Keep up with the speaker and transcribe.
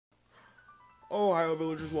Ohio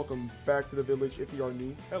villagers, welcome back to the village. If you are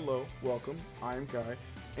new, hello, welcome. I am Kai,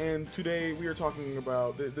 and today we are talking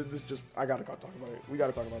about this. Just I gotta talk about it. We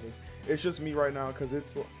gotta talk about this. It's just me right now because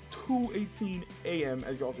it's 2:18 a.m.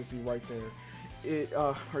 as y'all can see right there.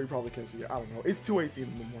 Or you probably can't see it. I don't know. It's 2:18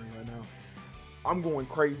 in the morning right now. I'm going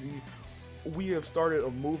crazy. We have started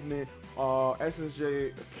a movement.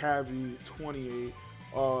 SSJ Cabby 28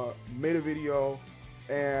 made a video.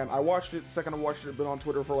 And I watched it. The second I watched it, been on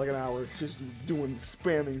Twitter for like an hour, just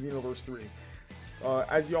spamming Xenoverse 3.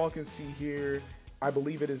 As y'all can see here, I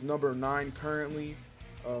believe it is number 9 currently.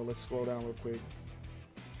 Let's scroll down real quick.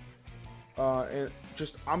 And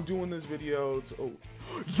just, I'm doing this video to,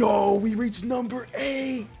 yo, we reached number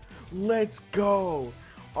 8! Let's go!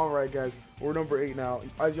 Alright guys, we're number 8 now.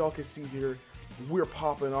 As y'all can see here, we're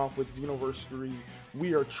popping off with Xenoverse 3.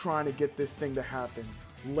 We are trying to get this thing to happen.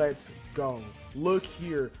 Let's go. Look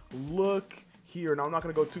here. Look here. Now, I'm not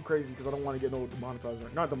going to go too crazy because I don't want to get no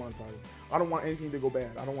demonetized. Not demonetized. I don't want anything to go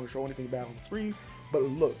bad. I don't want to show anything bad on the screen. But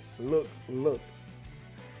look.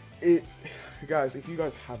 Guys, if you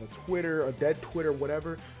guys have a Twitter, a dead Twitter,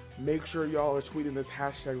 whatever, make sure y'all are tweeting this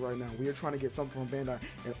hashtag right now. We are trying to get something from Bandai.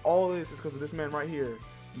 And all this is because of this man right here.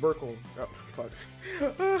 Burkle. Oh, fuck.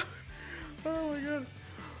 Oh my god.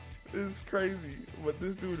 It's crazy. But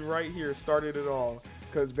this dude right here started it all.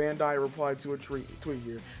 Because Bandai replied to a tweet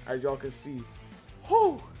here, as y'all can see.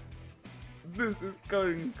 Whoo! This is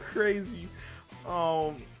going crazy.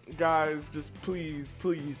 Guys, just please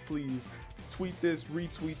tweet this,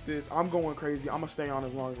 retweet this. I'm going crazy. I'm gonna stay on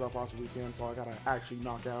as long as I possibly can, so I gotta actually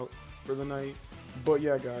knock out for the night. But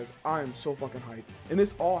yeah, guys, I am so fucking hyped. And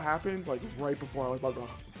this all happened like right before I was about to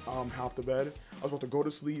hop to bed. I was about to go to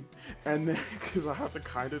sleep, and then because I have to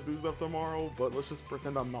kind of do stuff tomorrow, but let's just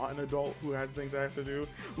pretend I'm not an adult who has things I have to do.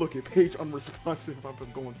 Look at page unresponsive. I've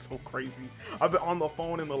been going so crazy. I've been on the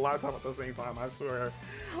phone and the laptop at the same time, I swear.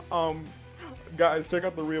 Guys, check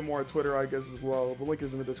out the Real More Twitter, I guess, as well. The link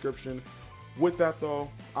is in the description. With that though,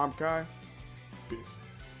 I'm Kai. Peace.